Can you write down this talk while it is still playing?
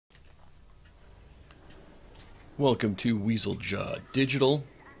Welcome to Weasel Jaw Digital,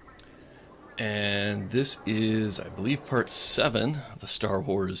 and this is, I believe, part 7 of the Star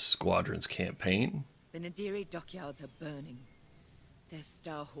Wars Squadrons campaign. The Nadiri dockyards are burning. Their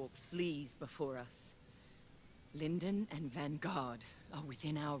Starhawk flees before us. Linden and Vanguard are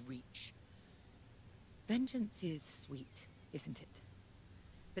within our reach. Vengeance is sweet, isn't it?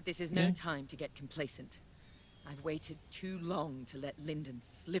 But this is no time to get complacent. I've waited too long to let Linden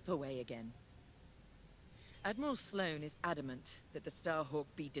slip away again. Admiral Sloane is adamant that the Starhawk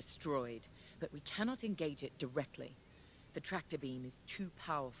be destroyed, but we cannot engage it directly. The tractor beam is too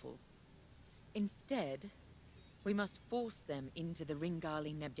powerful. Instead, we must force them into the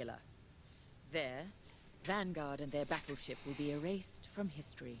Ringali Nebula. There, Vanguard and their battleship will be erased from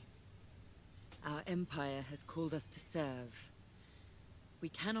history. Our Empire has called us to serve. We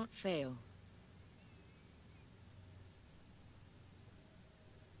cannot fail.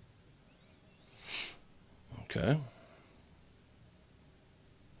 Okay.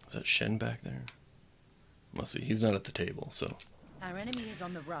 Is that Shen back there? Must see, he's not at the table, so... Our enemy is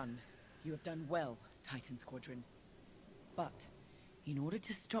on the run. You have done well, Titan Squadron. But, in order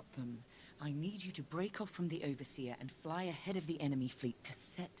to stop them, I need you to break off from the Overseer and fly ahead of the enemy fleet to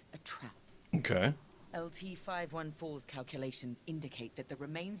set a trap. Okay. LT-514's calculations indicate that the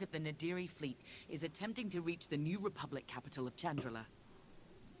remains of the Nadiri fleet is attempting to reach the New Republic capital of Chandrila.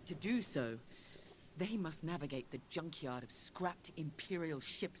 To do so, they must navigate the junkyard of scrapped Imperial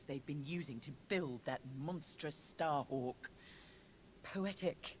ships they've been using to build that monstrous Starhawk.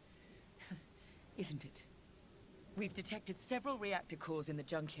 Poetic, isn't it? We've detected several reactor cores in the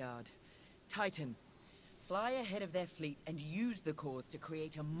junkyard. Titan, fly ahead of their fleet and use the cores to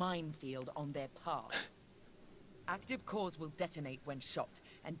create a minefield on their path. Active cores will detonate when shot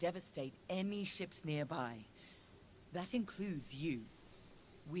and devastate any ships nearby. That includes you.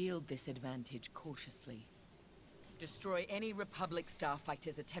 Wield this advantage cautiously. Destroy any Republic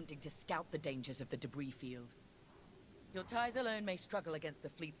starfighters attempting to scout the dangers of the debris field. Your ties alone may struggle against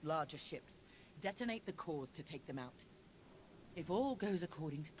the fleet's larger ships. Detonate the cores to take them out. If all goes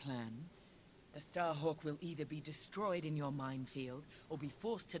according to plan, the Starhawk will either be destroyed in your minefield or be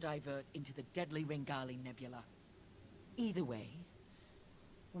forced to divert into the deadly Ringali Nebula. Either way,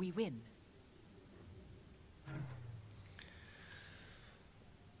 we win.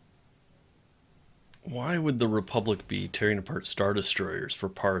 Why would the Republic be tearing apart Star Destroyers for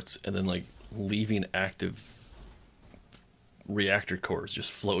parts and then, like, leaving active reactor cores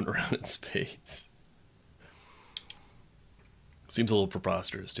just floating around in space? Seems a little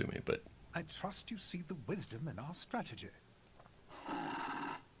preposterous to me, but... I trust you see the wisdom in our strategy.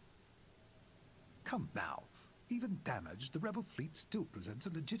 Come now. Even damaged, the rebel fleet still presents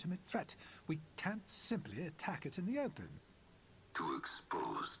a legitimate threat. We can't simply attack it in the open. Too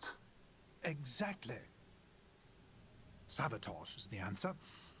exposed. Exactly. Sabotage is the answer.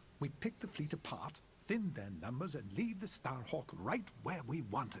 We pick the fleet apart, thin their numbers, and leave the Starhawk right where we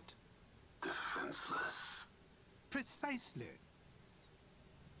want it. Defenseless. Precisely.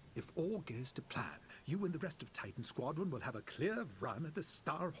 If all goes to plan, you and the rest of Titan Squadron will have a clear run at the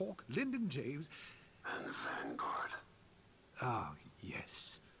Starhawk, Linden Javes, And Vanguard. Ah,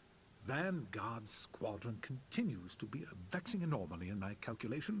 yes. Vanguard's squadron continues to be a vexing anomaly in my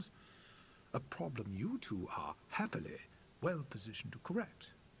calculations. A problem you two are, happily, well positioned to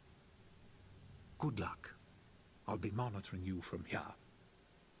correct. Good luck. I'll be monitoring you from here.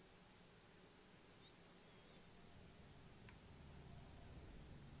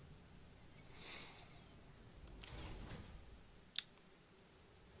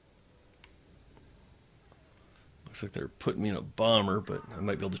 Looks like they're putting me in a bomber, but I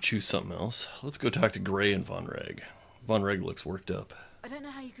might be able to choose something else. Let's go talk to Gray and Von Reg. Von Reg looks worked up. I don't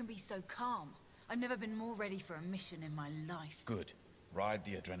know how you can be so calm. I've never been more ready for a mission in my life. Good. Ride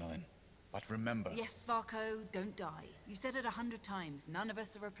the adrenaline. But remember... Yes, Varko, don't die. You said it 100 times. None of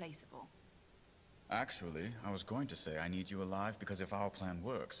us are replaceable. Actually, I was going to say I need you alive because if our plan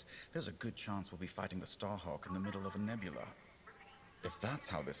works, there's a good chance we'll be fighting the Starhawk in the middle of a nebula. If that's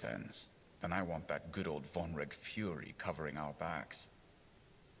how this ends, then I want that good old Von Reg fury covering our backs.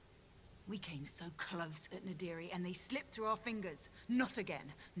 We came so close at Nadiri and they slipped through our fingers. Not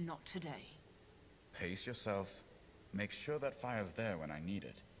again. Not today. Pace yourself. Make sure that fire's there when I need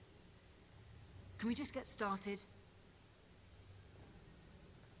it. Can we just get started?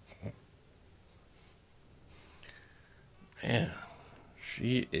 Man,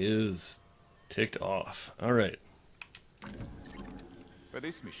 she is ticked off. All right. For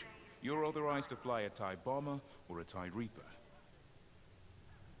this mission, you're authorized to fly a TIE bomber or a TIE Reaper.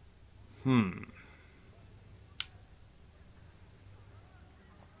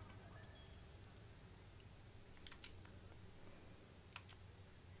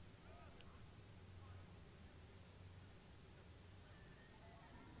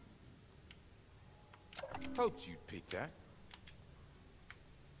 Hoped you'd pick that.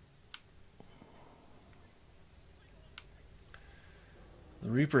 The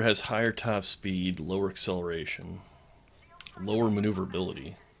Reaper has higher top speed, lower acceleration, lower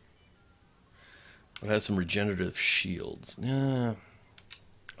maneuverability. It has some regenerative shields. Yeah,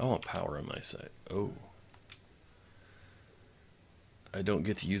 I want power on my side. Oh. I don't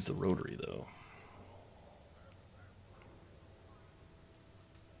get to use the rotary, though.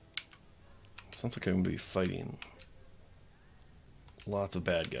 Sounds like I'm going to be fighting lots of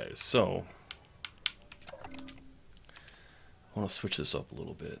bad guys. So, I want to switch this up a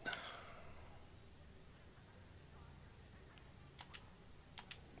little bit.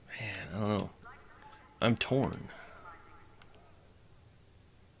 Man, I don't know. I'm torn.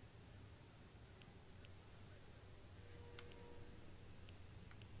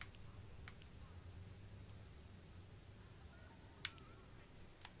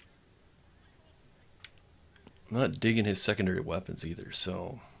 I'm not digging his secondary weapons either,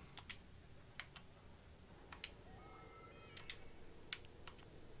 so...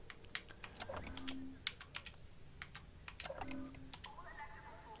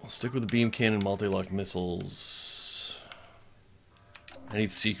 I'll stick with the beam cannon, multi-lock missiles. I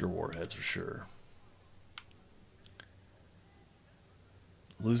need seeker warheads for sure.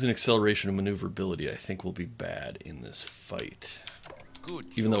 Losing acceleration and maneuverability I think will be bad in this fight. Good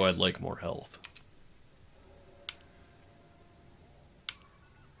even though choice. I'd like more health.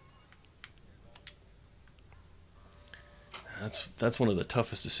 That's one of the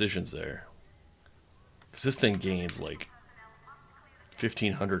toughest decisions there. Because this thing gains like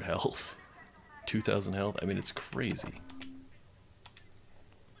 1,500 health, 2,000 health. I mean, it's crazy.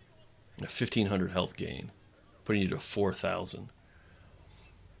 A 1,500 health gain, putting you to 4,000.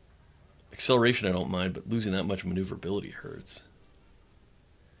 Acceleration I don't mind, but losing that much maneuverability hurts.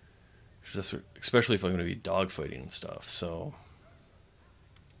 Especially if I'm going to be dogfighting and stuff, so...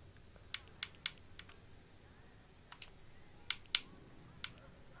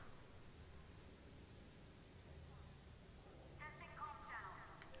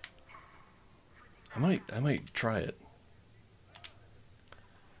 I might try it.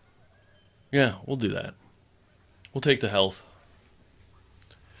 Yeah, we'll do that. We'll take the health.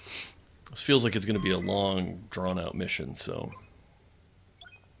 This feels like it's going to be a long, drawn-out mission, so...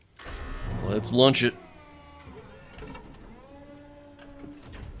 Let's launch it.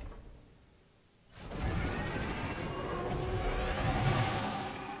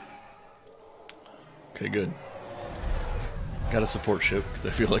 Okay, good. Got a support ship, because I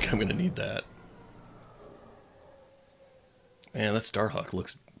feel like I'm going to need that. Man, that Starhawk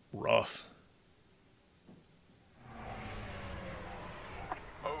looks rough.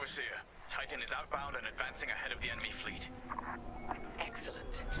 Overseer, Titan is outbound and advancing ahead of the enemy fleet.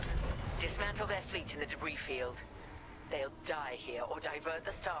 Excellent. Dismantle their fleet in the debris field. They'll die here or divert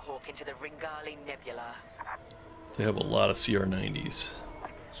the Starhawk into the Ringali Nebula. They have a lot of CR-90s.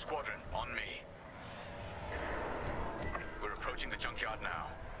 Squadron, on me. We're approaching the junkyard now.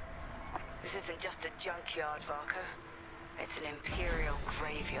 This isn't just a junkyard, Varka. It's an Imperial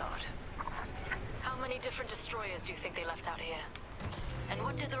graveyard. How many different destroyers do you think they left out here? And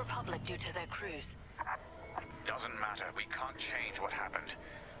what did the Republic do to their crews? Doesn't matter. We can't change what happened.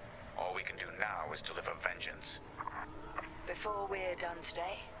 All we can do now is deliver vengeance. Before we're done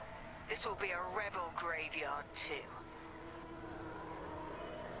today, this will be a rebel graveyard too.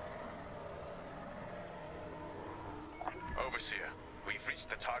 Overseer, we've reached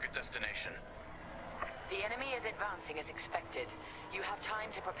the target destination. The enemy is advancing as expected. You have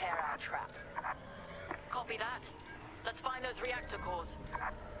time to prepare our trap. Copy that. Let's find those reactor cores.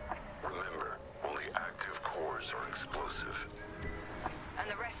 Remember, only active cores are explosive.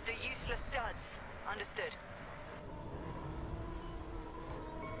 And the rest are useless duds. Understood.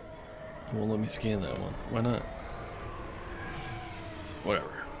 It won't let me scan that one. Why not?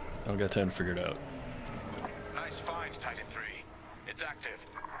 Whatever. I don't got time to figure it out. Nice find, Titan 3. It's active.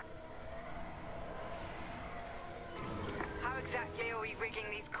 How exactly are we rigging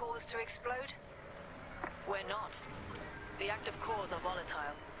these cores to explode? We're not. The active cores are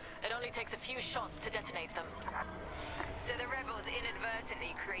volatile. It only takes a few shots to detonate them. So the rebels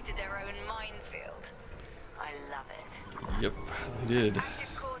inadvertently created their own minefield. I love it. Yep, they did.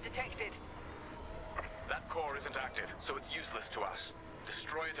 Active core detected. That core isn't active, so it's useless to us.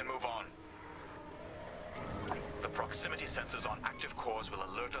 Destroy it and move on. The proximity sensors on active cores will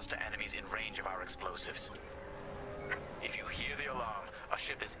alert us to enemies in range of our explosives. If you hear the alarm, a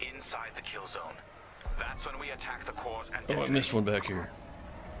ship is inside the kill zone. That's when we attack the cores and Oh, I missed one back here.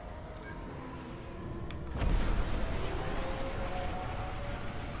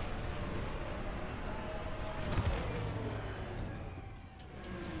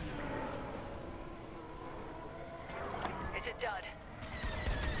 a dud.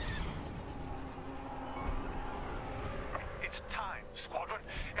 It's time, Squadron.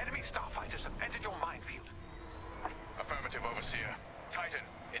 Enemy starfighters have entered your minefield. Affirmative, Overseer. Titan,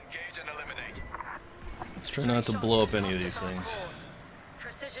 engage and eliminate. Let's try not to blow up any of these things.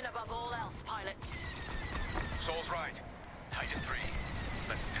 Precision above all else, pilots. Soul's right. Titan 3.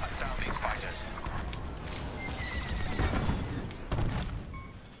 Let's cut down these fighters.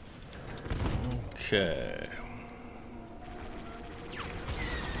 Okay.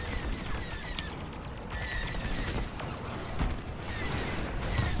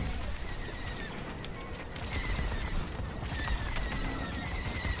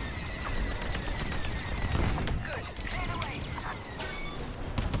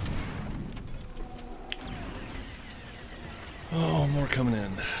 Oh, more coming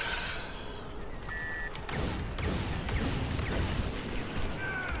in.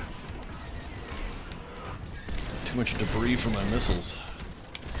 Too much debris for my missiles.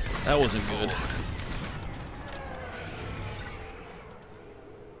 That wasn't good.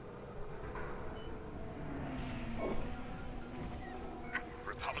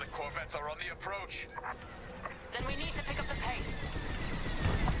 Republic corvettes are on the approach. Then we need to pick up the pace.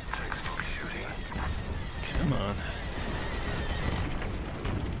 Textbook shooting. Come on.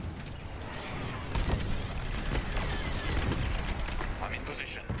 I'm in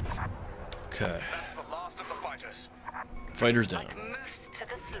position. Okay. That's the last of the fighters. Fighters down. Like moose to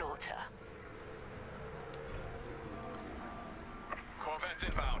the slaughter. Corvettes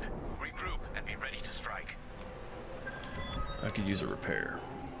inbound. Regroup and be ready to strike. I could use a repair.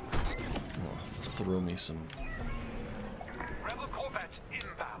 Oh, throw me some. Rebel corvettes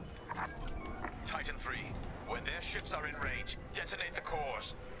inbound. Titan 3. When their ships are in range, detonate the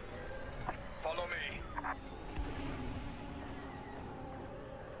cores. Follow me.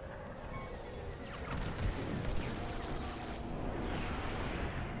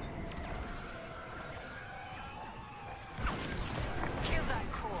 Kill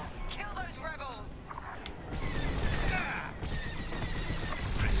that core. Kill those rebels.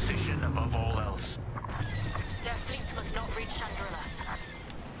 Precision above all else. Their fleets must not reach Chandrila.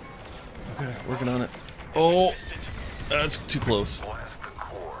 Okay, working on it. Oh, Resistant. that's too close. Blast the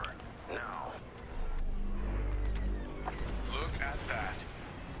core. Now. Look at that.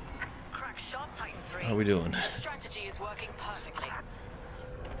 Crack shot, Titan 3. How we doing? The strategy is working perfectly.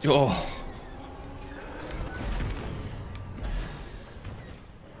 Oh,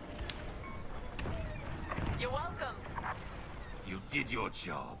 You're welcome. You did your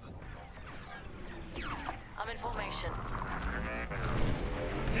job. I'm in formation.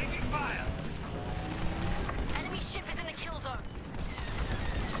 Taking fire. Enemy ship is in the kill zone.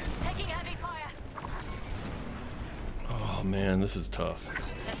 Taking heavy fire. oh man, this is tough.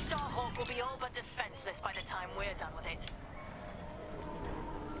 The Starhawk will be all but defenseless by the time we're done with it.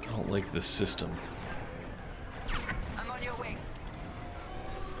 I don't like this system. I'm on your wing.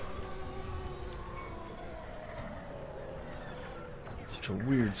 It's such a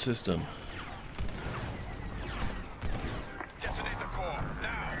weird system. Detonate the core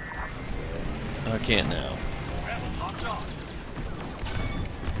now. I can't now. Rebel locked on.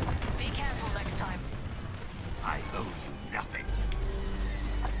 Be careful next time. I owe you nothing.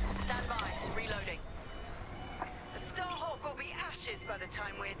 Stand by. Reloading. The Starhawk will be ashes by the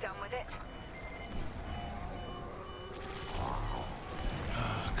time we're done with it.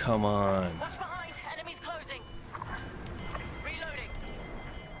 Oh, come on. Watch behind. Enemies closing. Reloading.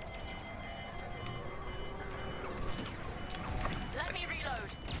 Let me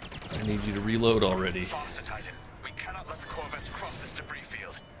reload. I need you to reload already. Faster, Titan. We cannot let the corvettes cross this debris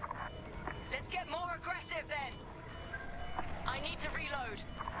field. Let's get more aggressive then. I need to reload.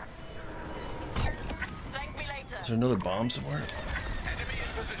 Thank me later. Is there another bomb somewhere? Enemy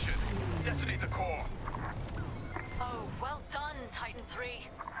in position. Detonate the core. Oh, well done, Titan 3.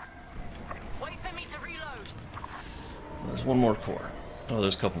 Wait for me to reload. There's one more core. Oh,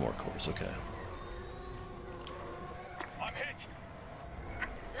 there's a couple more cores. Okay. I'm hit.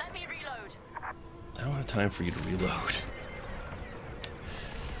 Let me reload. I don't have time for you to reload.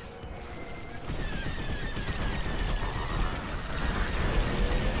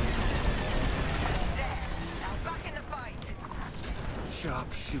 There. Now back in the fight.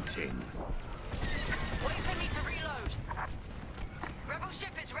 Sharp shooting. Wait for me to reload. Rebel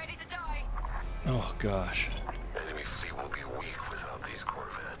ship is ready to die. Oh gosh. Enemy fleet will be weak without these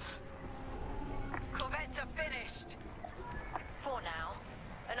corvettes. Corvettes are finished. For now.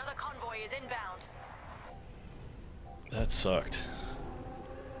 Another convoy is inbound. That sucked.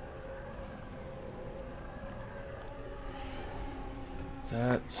 That We'll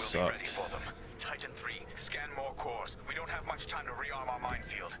be ready sucked. for them. Titan 3, scan more cores. We don't have much time to rearm our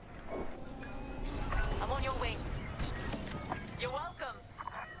minefield. I'm on your wing. You're welcome.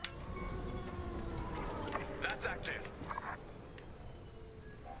 That's active.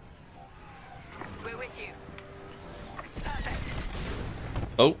 We're with you. Perfect.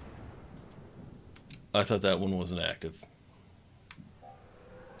 Oh. I thought that one wasn't active.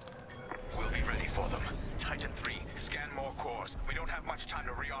 We'll be ready for them. Titan 3, scan more cores. We don't have much time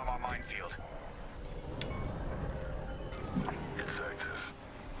to rearm our minefield. It's active.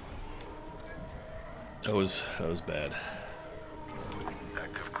 That was bad.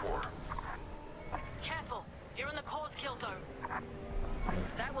 Active core. Careful. You're in the core's kill zone.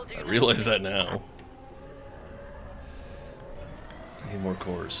 That will do. I realize that now. I need more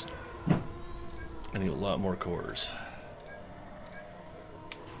cores. I need a lot more cores.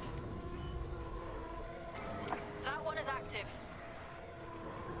 That one is active.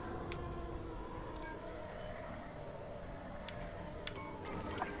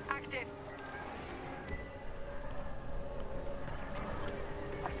 Active.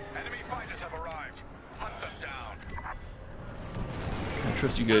 Enemy fighters have arrived. Hunt them down. I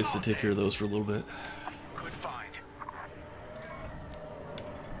trust you guys to take care of those for a little bit. Good find.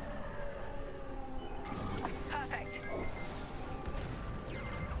 Perfect.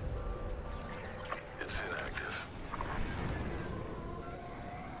 It's inactive.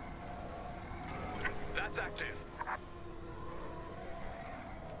 That's active.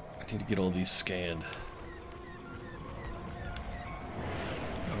 I need to get all these scanned.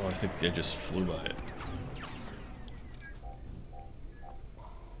 Oh, I think I just flew by it.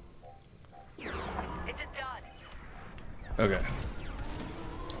 It's a dud. Okay.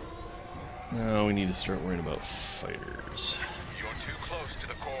 Now we need to start worrying about fighters. You're too close to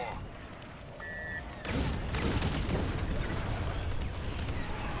the core.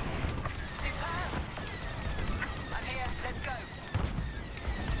 Superb. I'm here. Let's go.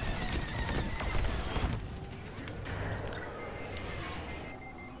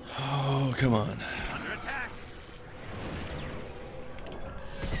 Oh, come on. Under attack.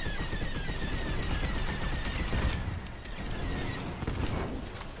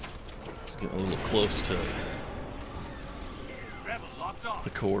 Just getting a little close to Rebel locked off. the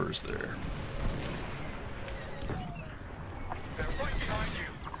cores there. They're right behind you.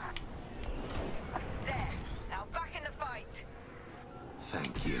 There. Now back in the fight.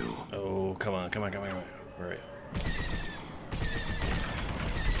 Thank you. Oh, come on, come on, come on, come on. All right.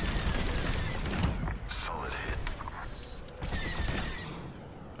 Solid hit.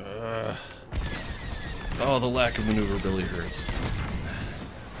 Oh, the lack of maneuverability hurts.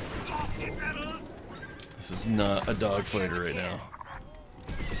 This is not a dogfighter right now.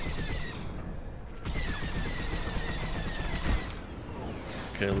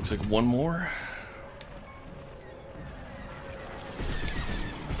 Okay, looks like one more.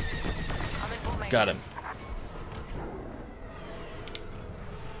 I'm in formation. Got him.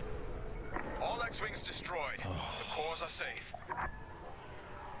 All X-Wings destroyed. The cores are safe.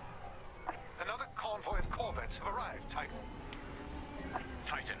 Another convoy of corvettes have arrived, Titan.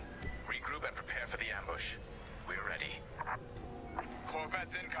 Titan, regroup and prepare for the ambush. We're ready.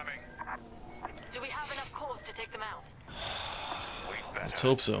 Corvettes incoming. Do we have enough cores to take them out? We'd better. Let's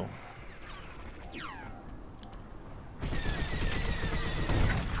hope so.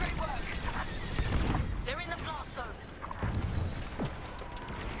 Great work. They're in the blast zone.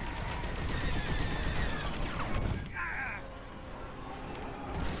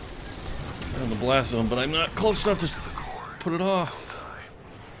 I'm in the blast zone, but I'm not close enough to put it off.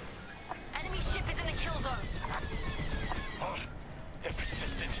 Enemy ship is in the kill zone. Oh, they're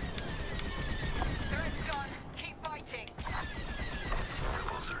persistent. Turret's gone. Keep fighting.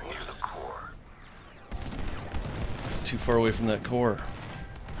 Rebels are near the core. It's too far away from that core.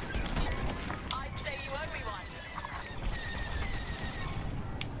 I'd say you owe me one.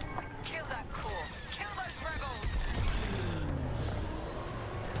 Kill that core. Kill those rebels.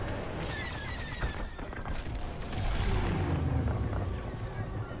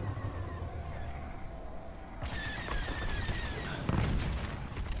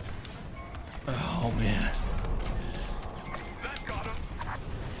 Oh man. That got him.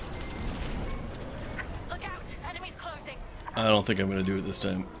 Look out! Enemies closing. I don't think I'm gonna do it this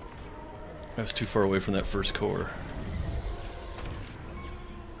time. I was too far away from that first core.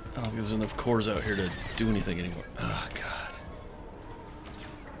 I don't think there's enough cores out here to do anything anymore. Oh god.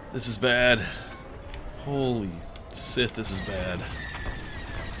 This is bad. Holy Sith, this is bad.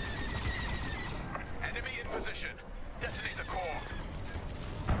 Enemy in position. Detonate the core.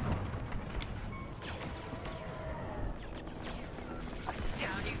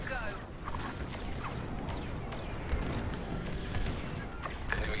 Down you go.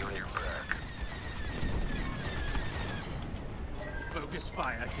 this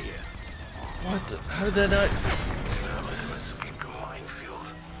fire here. What the? How did that not?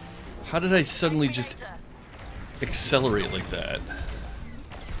 How did I suddenly just accelerate like that?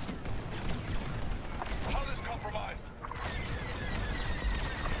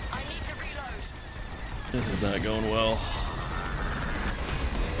 I need to reload. This is not going well.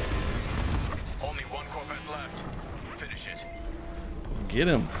 Only one Corvette left. Finish it. Get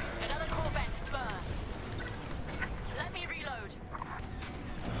him. Another Corvette burns. Let me reload.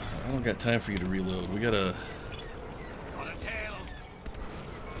 I don't got time for you to reload. We gotta... On a tail.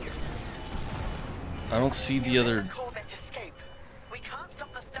 I don't see the other... Corvette escape. We can't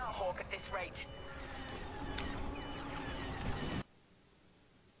stop the Starhawk at this rate.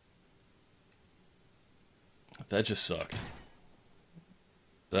 That just sucked.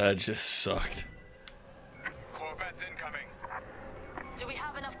 That just sucked. Corvette's incoming. Do we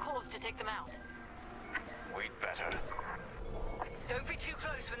have enough cores to take them out? We'd better. Don't be too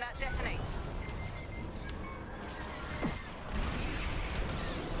close when that detonates.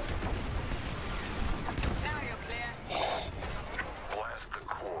 Now you're clear. Blast the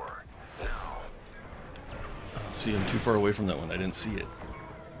core. Now. Oh, see, I'm too far away from that one. I didn't see it.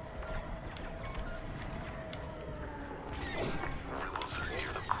 Rebels are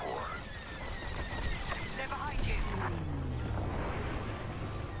near the core. They're behind you.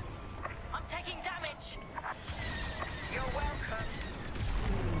 I'm taking damage. You're welcome.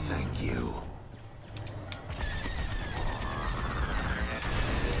 Thank you.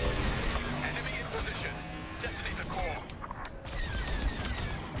 Enemy in position. Detonate the core.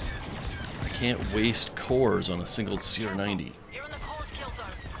 I can't waste cores on a single CR-90. You're in the core's kill zone.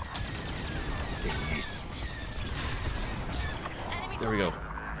 They missed. Enemy There we go.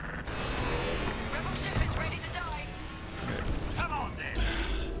 Rebel ship is ready to die. Come on then.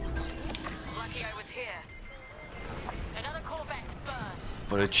 Lucky I was here. Another Corvette burns.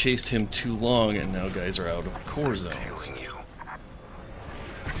 But I chased him too long, and now guys are out of core zones. Healing you.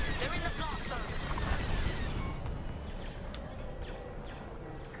 They're in the blast zone.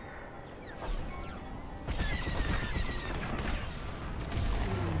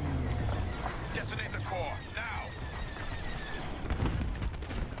 Detonate the core. Now.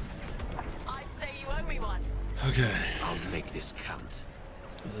 I'd say you owe me one. Okay. I'll make this count.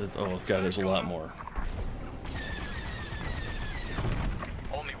 Oh god, there's a lot more.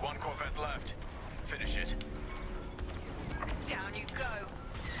 Only one Corvette left. Finish it. Down you go.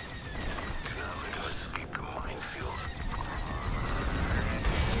 You're not going to escape the minefield.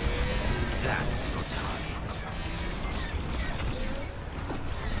 That's your target.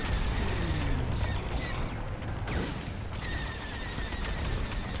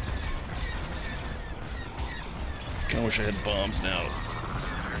 I wish I had bombs now.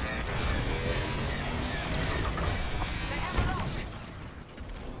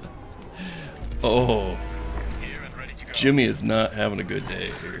 Oh, Here and ready to go. Jimmy is not having a good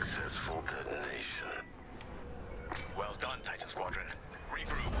day here. Successful detonation. Well done, Titan Squadron.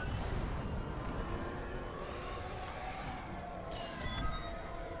 Regroup.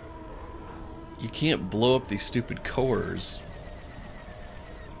 You can't blow up these stupid cores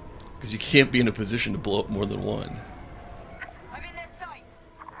because you can't be in a position to blow up more than one. I'm in their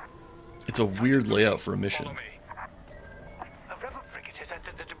sights. It's a weird layout for a mission. Follow me. A rebel frigate has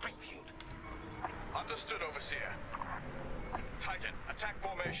entered the debris field. Understood, Overseer. Titan, attack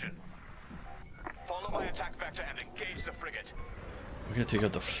formation. Follow my attack vector and engage the frigate. We gotta take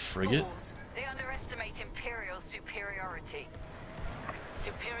out the frigate? Fools. They underestimate Imperial superiority.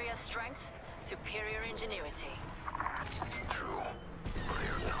 Superior strength, superior ingenuity. True. They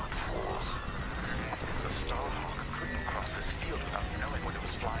are not fools. The Starhawk couldn't cross this field without knowing what it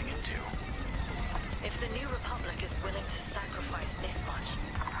was flying into. If the New Republic is willing to sacrifice this much,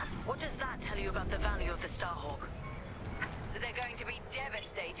 what does that tell you about the value of the Starhawk? They're going to be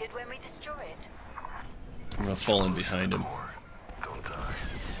devastated when we destroy it. I'm gonna fall in behind him. Don't die.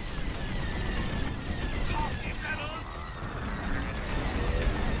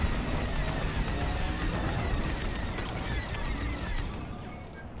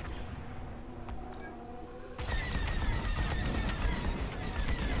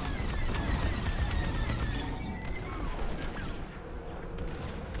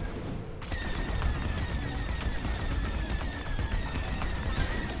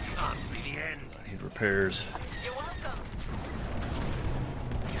 I need repairs. You're welcome.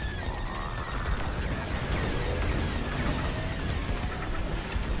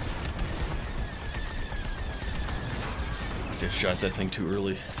 I just shot that thing too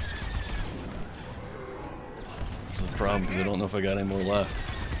early. There's a problem because I don't know if I got any more left.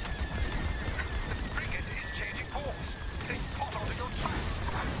 Frigate is changing course. Take pot onto your track.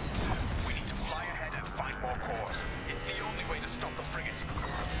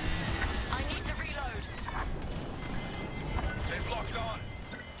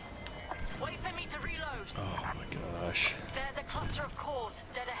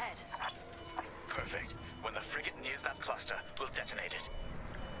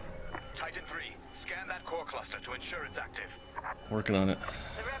 Titan 3, scan that core cluster to ensure it's active. Working on it.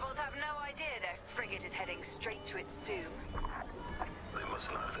 The rebels have no idea their frigate is heading straight to its doom. They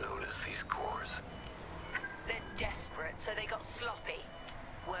must not have noticed these cores. They're desperate, so they got sloppy.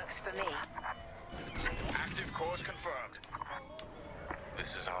 Works for me. Active cores confirmed.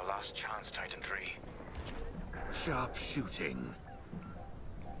 This is our last chance, Titan 3. Sharp shooting.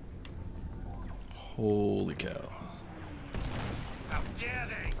 Holy cow. How dare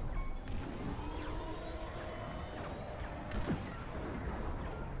they!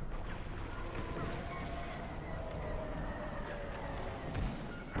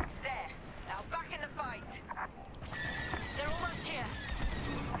 There. Now back in the fight. They're almost here.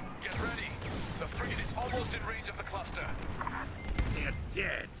 Get ready. The frigate is almost in range of the cluster. They're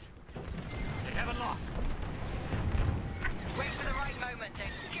dead. They have a lock. Wait for the right moment, then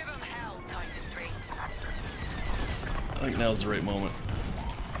give them hell, Titan 3. I think now's the right moment.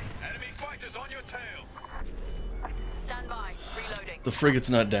 Enemy fighters on your tail. Stand by. Reloading. The frigate's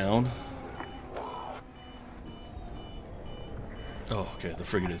not down. Oh, okay, the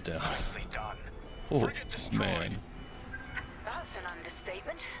frigate is down. Nicely done. Oh, Frigate destroyed. man. That's an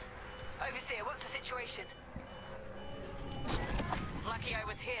understatement. Overseer, what's the situation? Lucky I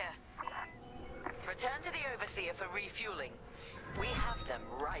was here. Return to the Overseer for refueling. We have them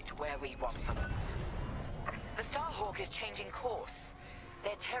right where we want them. The Starhawk is changing course.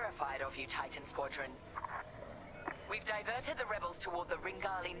 They're terrified of you, Titan Squadron. We've diverted the rebels toward the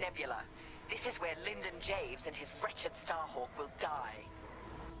Ringali Nebula. This is where Lyndon Javes and his wretched Starhawk will die.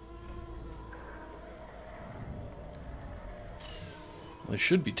 They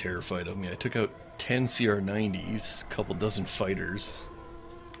should be terrified of me. I took out 10 CR-90s, a couple dozen fighters,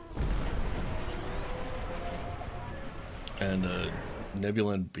 and a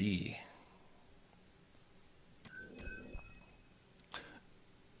Nebulan B.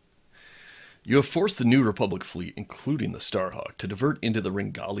 You have forced the New Republic fleet, including the Starhawk, to divert into the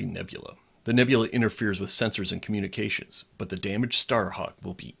Ringali Nebula. The nebula interferes with sensors and communications, but the damaged Starhawk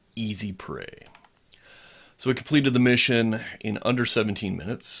will be easy prey. So we completed the mission in under 17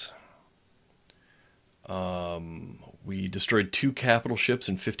 minutes. We destroyed 2 capital ships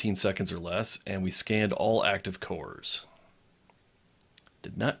in 15 seconds or less, and we scanned all active cores.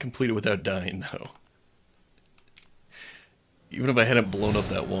 Did not complete it without dying, though. Even if I hadn't blown up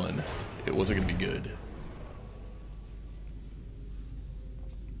that one, it wasn't going to be good.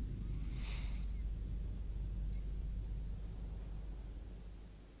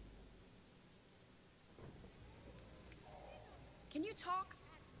 Can you talk?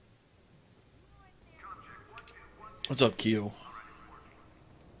 What's up, Keo?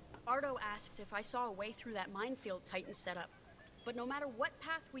 Ardo asked if I saw a way through that minefield Titan set up. But no matter what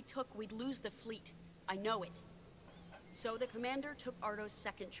path we took, we'd lose the fleet. I know it. So the commander took Ardo's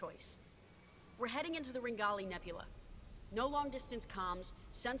second choice. We're heading into the Ringali Nebula. No long-distance comms,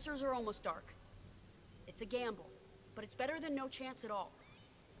 sensors are almost dark. It's a gamble, but it's better than no chance at all.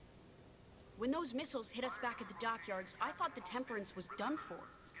 When those missiles hit us back at the dockyards, I thought the Temperance was done for.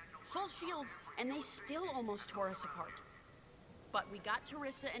 Full shields, and they still almost tore us apart. But we got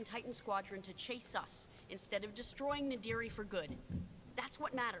Teresa and Titan Squadron to chase us, instead of destroying Nadiri for good. That's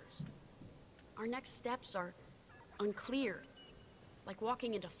what matters. Our next steps are unclear, like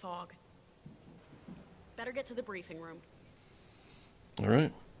walking into fog. Better get to the briefing room. All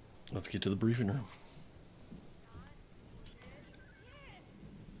right, let's get to the briefing room.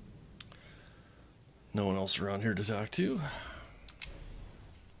 No one else around here to talk to.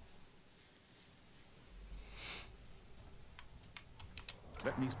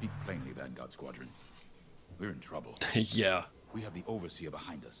 Let me speak plainly, Vanguard Squadron. We're in trouble. Yeah. We have the Overseer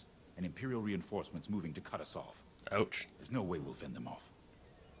behind us, and Imperial reinforcements moving to cut us off. Ouch. There's no way we'll fend them off.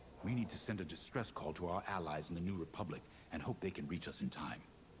 We need to send a distress call to our allies in the New Republic and hope they can reach us in time.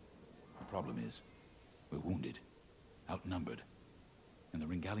 The problem is, we're wounded, outnumbered, and the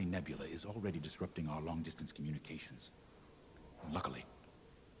Ringali Nebula is already disrupting our long-distance communications. Luckily,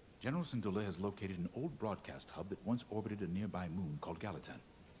 General Syndulla has located an old broadcast hub that once orbited a nearby moon called Gallatin.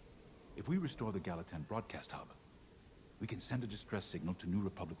 If we restore the Gallatin broadcast hub, we can send a distress signal to New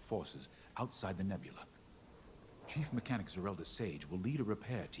Republic forces outside the nebula. Chief Mechanic Zerelda Sage will lead a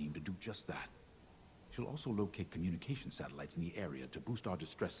repair team to do just that. She'll also locate communication satellites in the area to boost our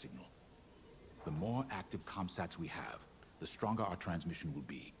distress signal. The more active comsats we have, the stronger our transmission will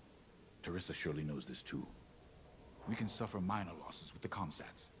be. Teresa surely knows this too. We can suffer minor losses with the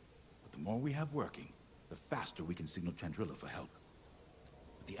comsats, but the more we have working, the faster we can signal Chandrila for help.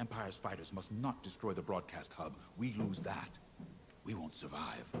 But the Empire's fighters must not destroy the broadcast hub. We lose that, we won't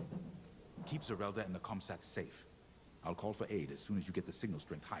survive. Keep Zerelda and the comsats safe. I'll call for aid as soon as you get the signal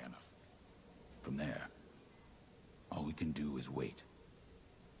strength high enough. From there, all we can do is wait.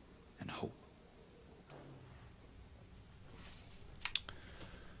 And hope.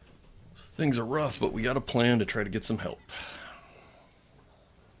 Things are rough, but we got a plan to try to get some help.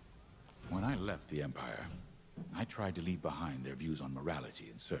 When I left the Empire, I tried to leave behind their views on morality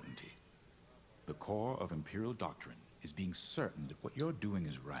and certainty. The core of Imperial doctrine is being certain that what you're doing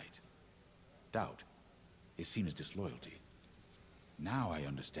is right. Doubt is seen as disloyalty. Now I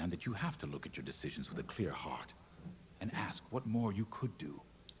understand that you have to look at your decisions with a clear heart and ask what more you could do,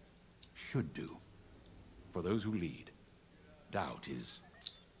 should do. For those who lead, doubt is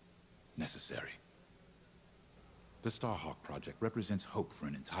necessary. The Starhawk project represents hope for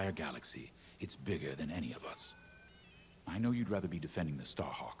an entire galaxy. It's bigger than any of us. I know you'd rather be defending the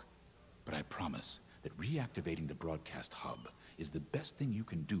Starhawk, but I promise that reactivating the broadcast hub is the best thing you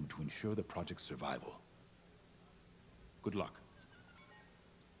can do to ensure the project's survival. Good luck.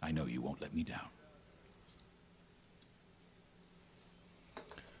 I know you won't let me down.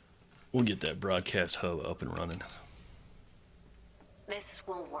 We'll get that broadcast hub up and running. This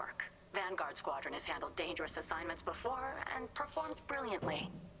will work. Vanguard Squadron has handled dangerous assignments before and performed brilliantly.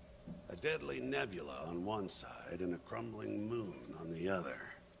 A deadly nebula on one side and a crumbling moon on the other.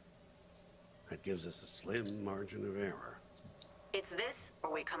 That gives us a slim margin of error. It's this,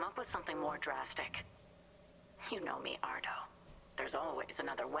 or we come up with something more drastic. You know me, Ardo. There's always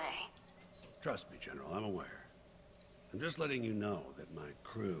another way. Trust me, General, I'm aware. I'm just letting you know that my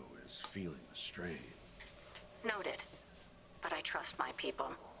crew is feeling the strain. Noted. But I trust my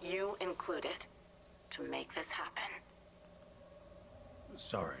people, you included, to make this happen.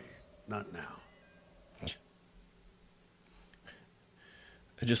 Sorry, not now.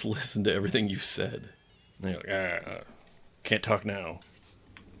 I just listened to everything you said. And you're like, can't talk now.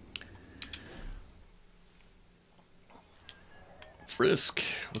 Frisk,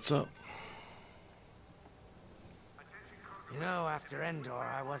 what's up? You know, after Endor,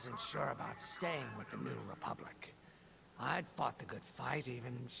 I wasn't sure about staying with the New Republic. I'd fought the good fight,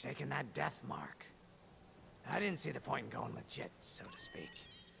 even shaken that death mark. I didn't see the point in going legit, so to speak.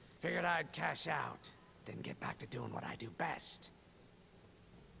 Figured I'd cash out, then get back to doing what I do best.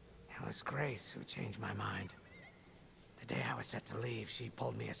 It was Grace who changed my mind. The day I was set to leave, she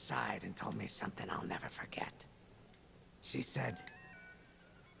pulled me aside and told me something I'll never forget. She said,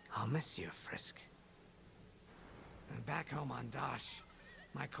 "I'll miss you, Frisk." And back home on Dosh,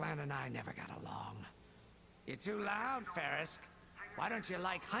 my clan and I never got along. "You're too loud, Farisk. Why don't you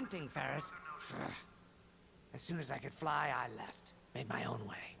like hunting, Farisk?" As soon as I could fly, I left. Made my own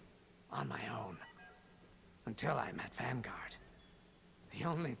way. On my own. Until I met Vanguard. The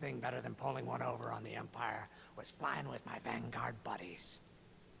only thing better than pulling one over on the Empire was flying with my Vanguard buddies.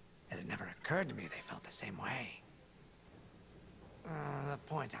 It had never occurred to me they felt the same way. The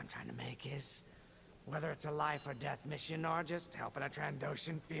point I'm trying to make is, whether it's a life or death mission or just helping a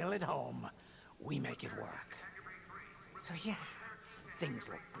Trandoshan feel at home, we make it work. So yeah, things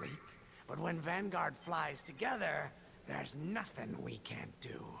look bleak, but when Vanguard flies together, there's nothing we can't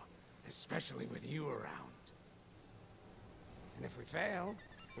do, especially with you around. And if we failed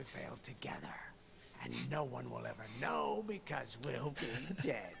together. And no one will ever know because we'll be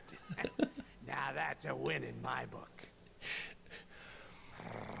dead. Now that's a win in my book.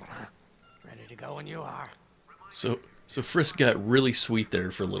 Ready to go when you are. So Frisk got really sweet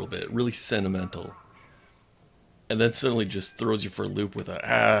there for a little bit, really sentimental. And then suddenly just throws you for a loop with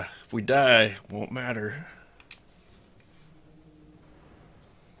a, if we die, won't matter.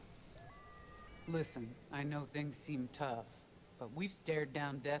 Listen, I know things seem tough, but we've stared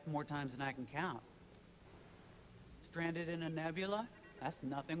down death more times than I can count. Stranded in a nebula? That's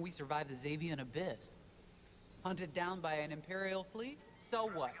nothing. We survived the Xavian Abyss. Hunted down by an Imperial fleet? So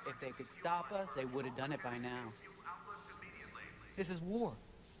what? If they could stop us, they would have done it by now. This is war.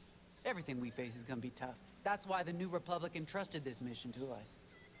 Everything we face is gonna be tough. That's why the New Republic entrusted this mission to us.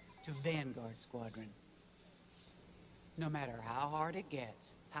 To Vanguard Squadron. No matter how hard it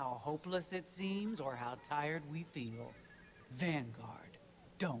gets, how hopeless it seems, or how tired we feel, Vanguard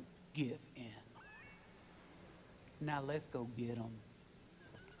don't give in. Now let's go get them.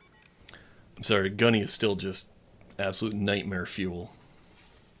 I'm sorry, Gunny is still just absolute nightmare fuel.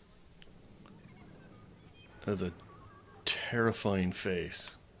 That's a terrifying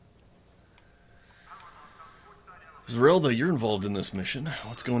face. Zerelda, you're involved in this mission.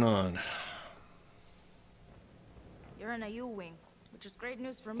 What's going on? You're in a U-wing, which is great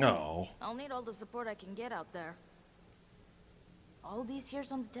news for me. No. I'll need all the support I can get out there. All these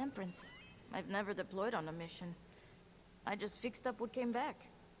years on the Temperance, I've never deployed on a mission. I just fixed up what came back.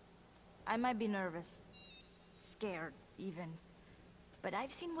 I might be nervous. Scared, even. but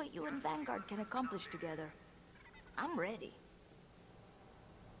I've seen what you and Vanguard can accomplish together. I'm ready.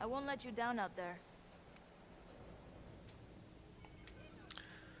 I won't let you down out there.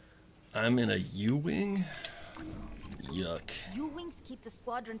 I'm in a U-wing? Yuck. U-wings keep the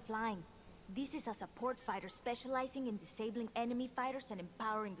squadron flying. This is a support fighter specializing in disabling enemy fighters and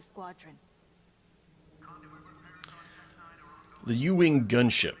empowering the squadron. The U-wing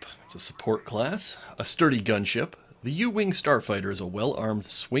gunship. It's a support class, a sturdy gunship. The U-wing starfighter is a well-armed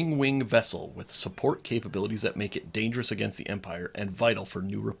swing-wing vessel with support capabilities that make it dangerous against the Empire and vital for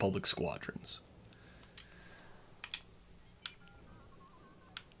New Republic squadrons.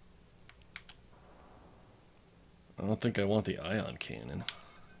 I don't think I want the ion cannon.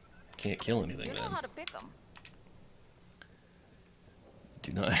 Can't kill anything You know then. how to pick them.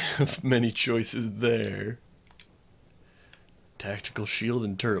 Do not have many choices there. Tactical shield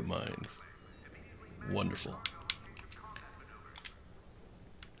and turret mines. Wonderful.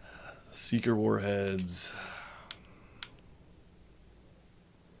 Seeker warheads.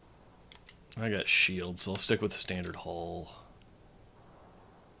 I got shields, so I'll stick with standard hull.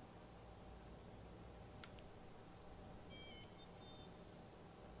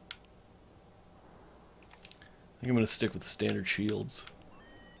 I think I'm going to stick with the standard shields.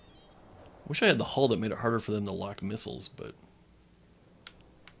 Wish I had the hull that made it harder for them to lock missiles, but...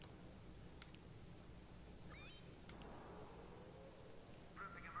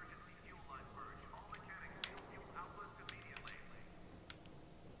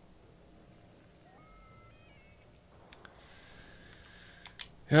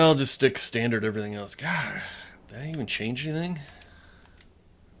 yeah, I'll just stick standard everything else. God, did I even change anything?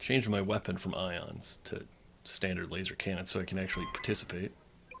 Changed my weapon from ions to standard laser cannon so I can actually participate.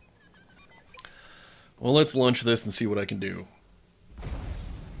 Well, let's launch this and see what I can do.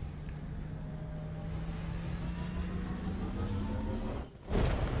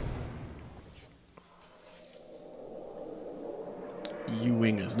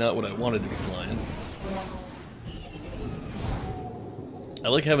 U-wing is not what I wanted to be flying. I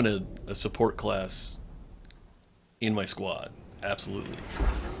like having a support class in my squad. Absolutely.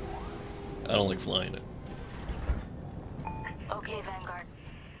 I don't like flying it. Okay, Vanguard.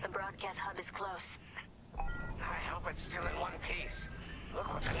 The broadcast hub is close. I hope it's still in one piece.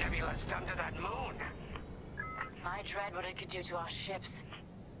 Look what the nebula's done to that moon. I dread what it could do to our ships.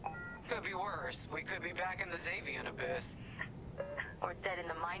 Could be worse. We could be back in the Xavian abyss. Or dead in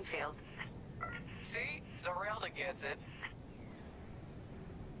the minefield. See? Zarelda gets it.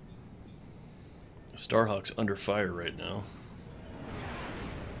 Starhawk's under fire right now.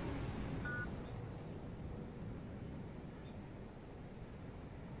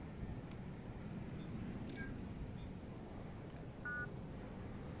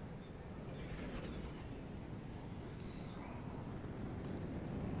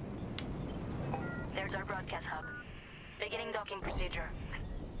 There's our broadcast hub. Beginning docking procedure.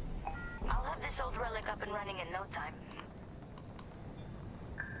 I'll have this old relic up and running in no time.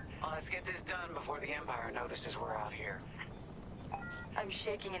 Well, let's get this done before the Empire notices we're out here. I'm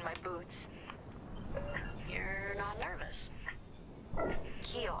shaking in my boots. You're not nervous.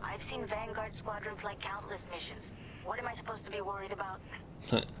 Keo, I've seen Vanguard Squadron fly countless missions. What am I supposed to be worried about?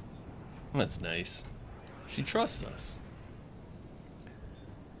 That's nice. She trusts us.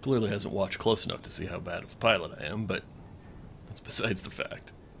 Clearly hasn't watched close enough to see how bad of a pilot I am, but that's besides the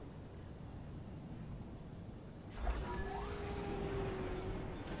fact.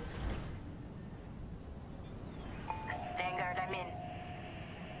 Vanguard, I'm in.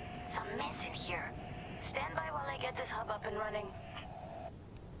 It's a mess in here. Stand by while I get this hub up and running.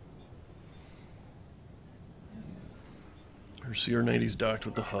 Her CR-90's docked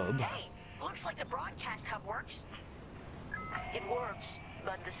with the hub. Hey, looks like the broadcast hub works. It works,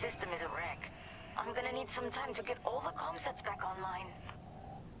 but the system is a wreck. I'm gonna need some time to get all the comm sets back online.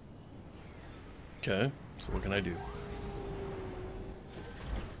 Okay, so what can I do?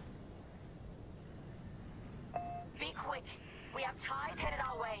 Be quick. We have ties headed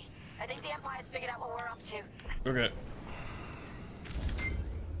our way. I think the Empire's figured out what we're up to. Okay.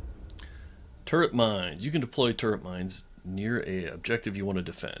 Turret mines. You can deploy turret mines near a objective you want to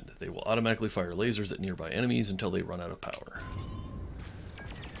defend. They will automatically fire lasers at nearby enemies until they run out of power.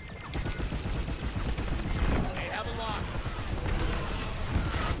 Hey, have a lock.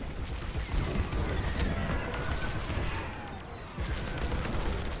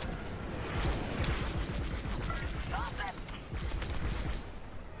 Got them.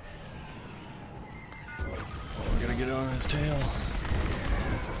 Oh, I gotta get on his tail.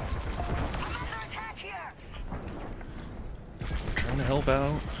 I'm under attack here. Trying to help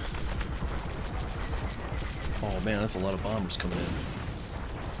out. Oh man, that's a lot of bombers coming in.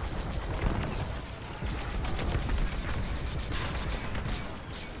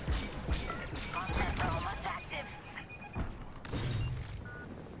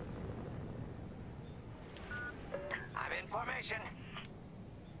 position.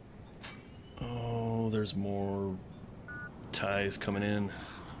 Oh, there's more ties coming in.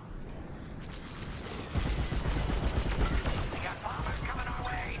 We got bombers coming our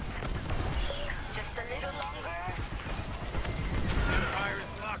way. Just a little longer. Empire's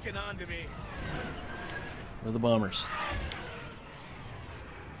locking onto me. Where are the bombers?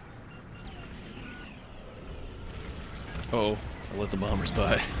 Oh, I let the bombers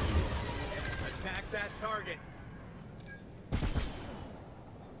by. Attack that target.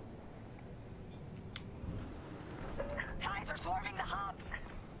 Ties are swarming the hub.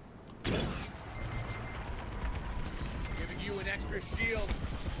 Giving you an extra shield.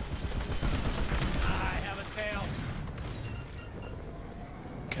 I have a tail.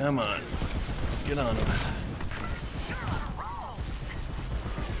 Come on. Get on them.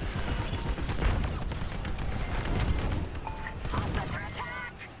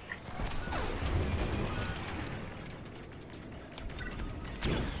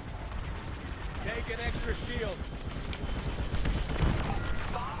 Take an extra shield.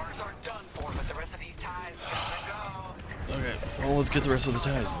 Bombers are done for, but the rest of these ties gotta go. Okay, well, let's get the rest of the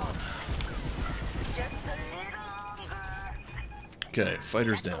ties then. Just a little longer. Okay,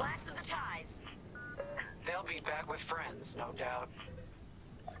 fighters That's down. the last of the ties. They'll be back with friends, no doubt.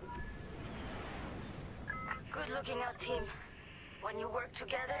 Good looking out, team. When you work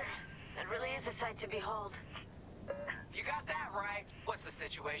together, it really is a sight to behold. You got that right. What's the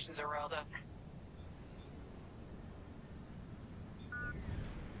situation, Zerelda?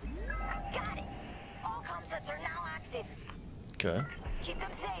 Got it. All comm sets are now active. Okay. Keep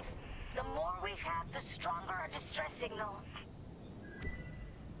them safe. The more we have, the stronger our distress signal.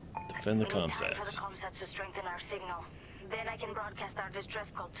 Defend the We need time for the comsats. comsats to strengthen our signal. Then I can broadcast our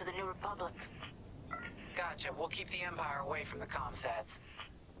distress call to the New Republic. Gotcha. We'll keep the Empire away from the comsats.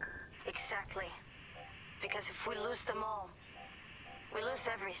 Exactly. Because if we lose them all, we lose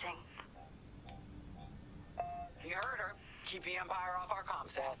everything. You heard her. Keep the Empire off our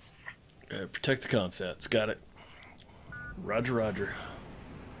comsats. Protect the comsats. Got it. Roger, roger.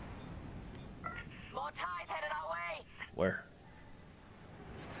 More ties headed our way. Where?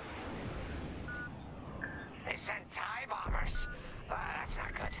 They sent TIE bombers. That's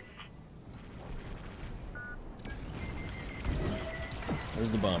not good.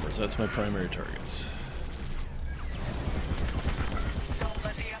 There's the bombers. That's my primary targets. Don't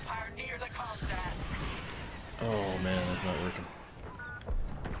let the Empire near the comsat. Oh man, that's not working.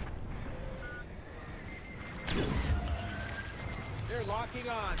 They're locking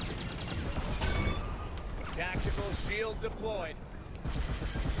on. Tactical shield deployed.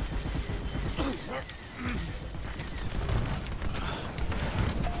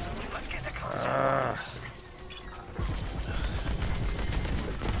 Let's get the comsat.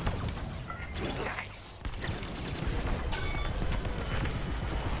 Nice.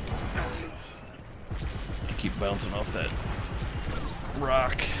 I keep bouncing off that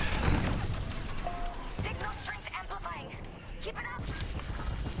rock. Signal strength amplifying. Keep it up.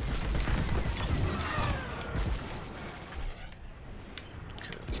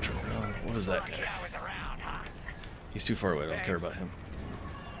 Okay, let's turn around. What is that guy? I was around, huh? He's too far away. I don't care about him.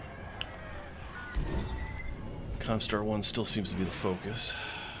 Comstar 1 still seems to be the focus.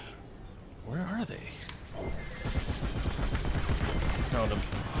 Where are they? Found him.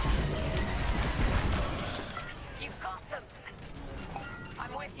 You got them.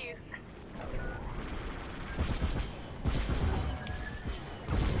 I'm with you.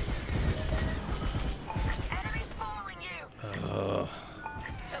 Enemies following you.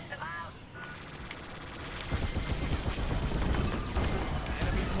 Took them out.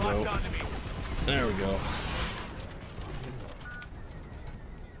 Enemies locked Nope. onto me. There we go.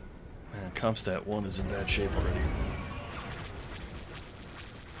 Man, Comstat 1 is in bad shape already.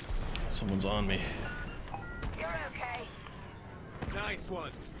 Someone's on me. You're okay. Nice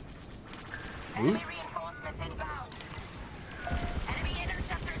one. Ooh. Enemy reinforcements inbound. Enemy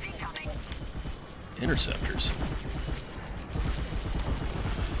interceptors incoming. Interceptors.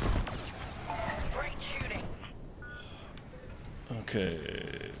 Great shooting. Okay,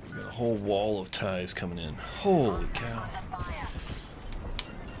 we got a whole wall of ties coming in. Holy cow. The fire.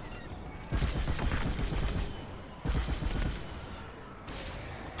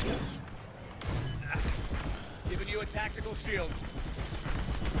 Giving you a tactical shield.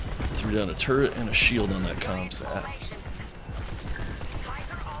 Threw down a turret and a shield on that You're in comsat. formation.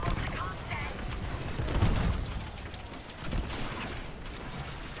 Ties are all over the comsat.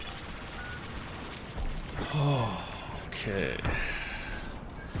 Oh, okay.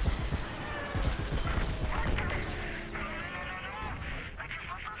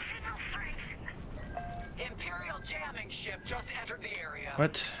 Imperial jamming ship just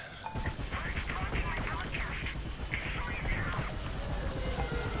What?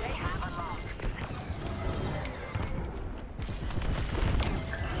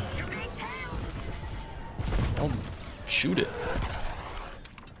 I'll shoot it.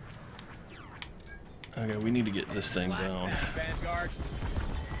 Okay, we need to get this thing down.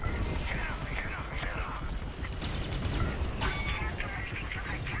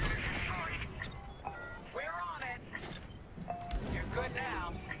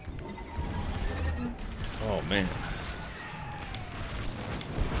 Oh man.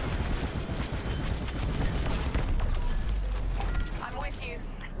 I'm with you.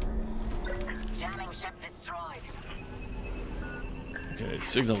 Jamming ship destroyed. Okay,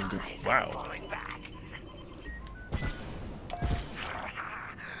 signal. Wow.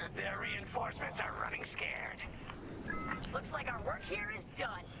 Their reinforcements are running scared. Looks like our work here is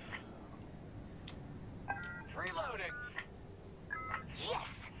done. Reloading.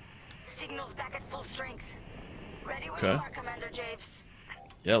 Yes. Signal's back at full strength. Ready when Okay. you are, Commander Javes.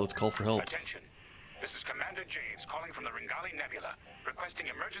 Yeah, let's call for help. Attention. This is Commander Javes calling from the Ringali Nebula, requesting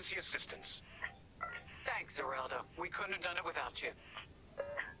emergency assistance. Thanks, Zerelda. We couldn't have done it without you.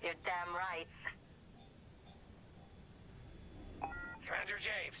 You're damn right. Commander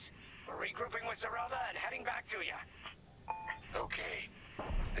Javes, we're regrouping with Zerelda and heading back to you. Okay.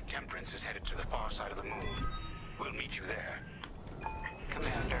 The Temperance is headed to the far side of the moon. We'll meet you there.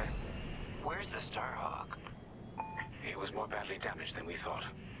 Commander, where's the Starhawk? It was more badly damaged than we thought.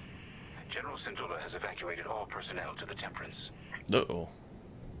 General Syndulla has evacuated all personnel to the Temperance. Uh-oh.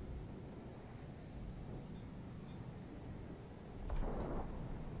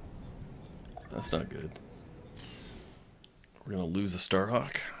 That's not good. We're gonna lose the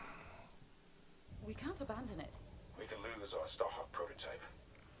Starhawk. We can't abandon it. We can lose our Starhawk prototype,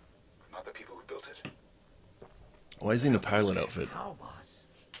 but not the people who built it. Why is he in a pilot outfit? How, boss?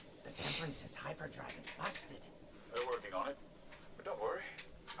 The Temperance's hyperdrive is busted. They're working on it, but don't worry.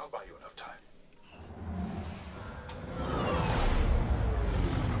 I'll buy you enough time.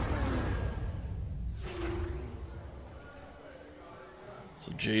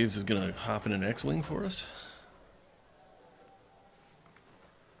 So Javes is gonna hop in an X-Wing for us?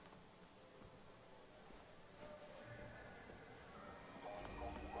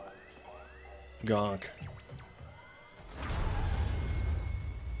 Gonk.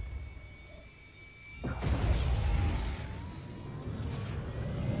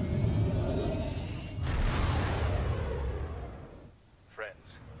 Friends,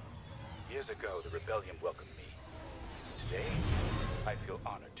 years ago the rebellion welcomed me. Today, I feel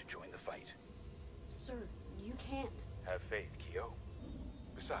honored to join the fight. Sir, you can't. Have faith, Kyo.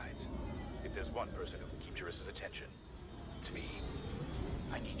 Besides, if there's one person who can keep Juris's attention, it's me.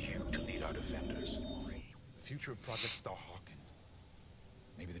 I need you to lead our defenders. The future of Project Starhawk, and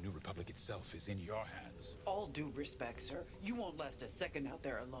maybe the New Republic itself, is in your hands. All due respect, sir. You won't last a second out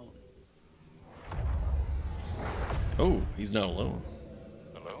there alone. Oh, he's not alone.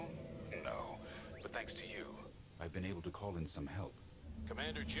 Alone? No. But thanks to you, I've been able to call in some help.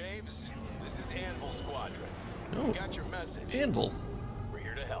 Commander Javes, this is Anvil Squadron. Oh, We got your message. Anvil. We're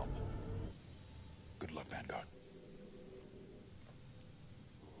here to help. Good luck, Vanguard.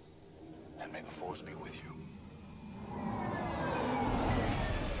 And may the Force be with you.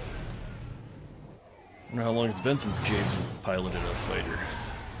 I wonder how long it's been since James has piloted a fighter.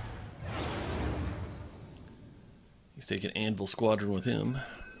 He's taking Anvil Squadron with him.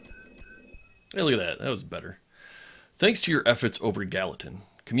 Hey, look at that. That was better. Thanks to your efforts over Gallatin,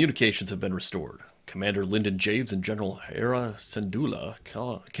 communications have been restored. Commander Lyndon Javes and General Hera Syndulla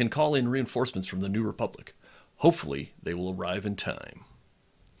can call in reinforcements from the New Republic. Hopefully, they will arrive in time.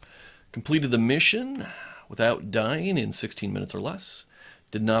 Completed the mission without dying in 16 minutes or less.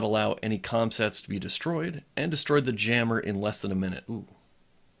 Did not allow any comsats to be destroyed, and destroyed the jammer in less than a minute. Ooh.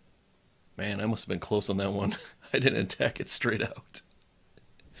 Man, I must have been close on that one. I didn't attack it straight out.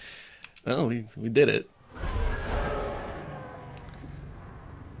 Well, we did it.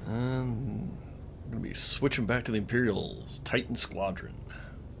 We're going to be switching back to the Imperial's Titan Squadron.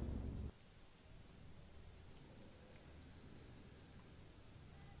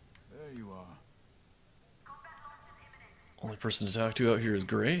 There you are. Only person to talk to out here is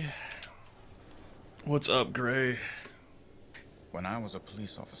Gray. What's up, Gray? When I was a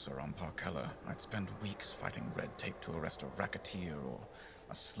police officer on Parkella, I'd spend weeks fighting red tape to arrest a racketeer or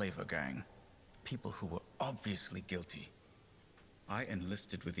a slaver gang. People who were obviously guilty. I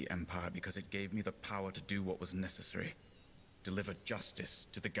enlisted with the Empire because it gave me the power to do what was necessary. Deliver justice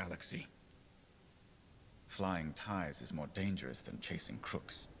to the galaxy. Flying ties is more dangerous than chasing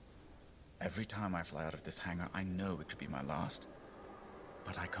crooks. Every time I fly out of this hangar, I know it could be my last.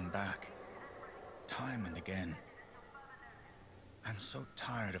 But I come back. Time and again. I'm so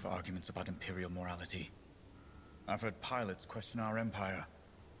tired of arguments about Imperial morality. I've heard pilots question our empire.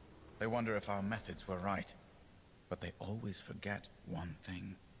 They wonder if our methods were right. But they always forget one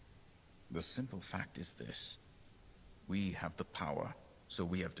thing. The simple fact is this. We have the power, so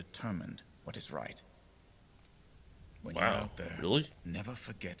we have determined what is right. When you're out there, really? Never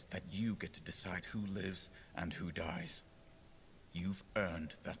forget that you get to decide who lives and who dies. You've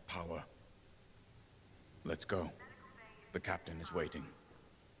earned that power. Let's go. The captain is waiting.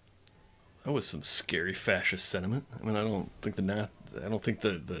 That was some scary fascist sentiment. I mean, I don't think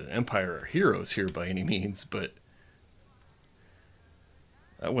the Empire are heroes here by any means, but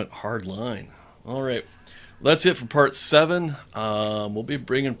that went hard line. All right, well, that's it for part 7. We'll be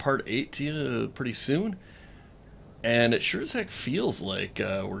bringing part 8 to you pretty soon, and it sure as heck feels like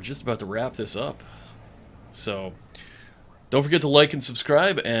we're just about to wrap this up. So don't forget to like and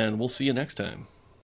subscribe, and we'll see you next time.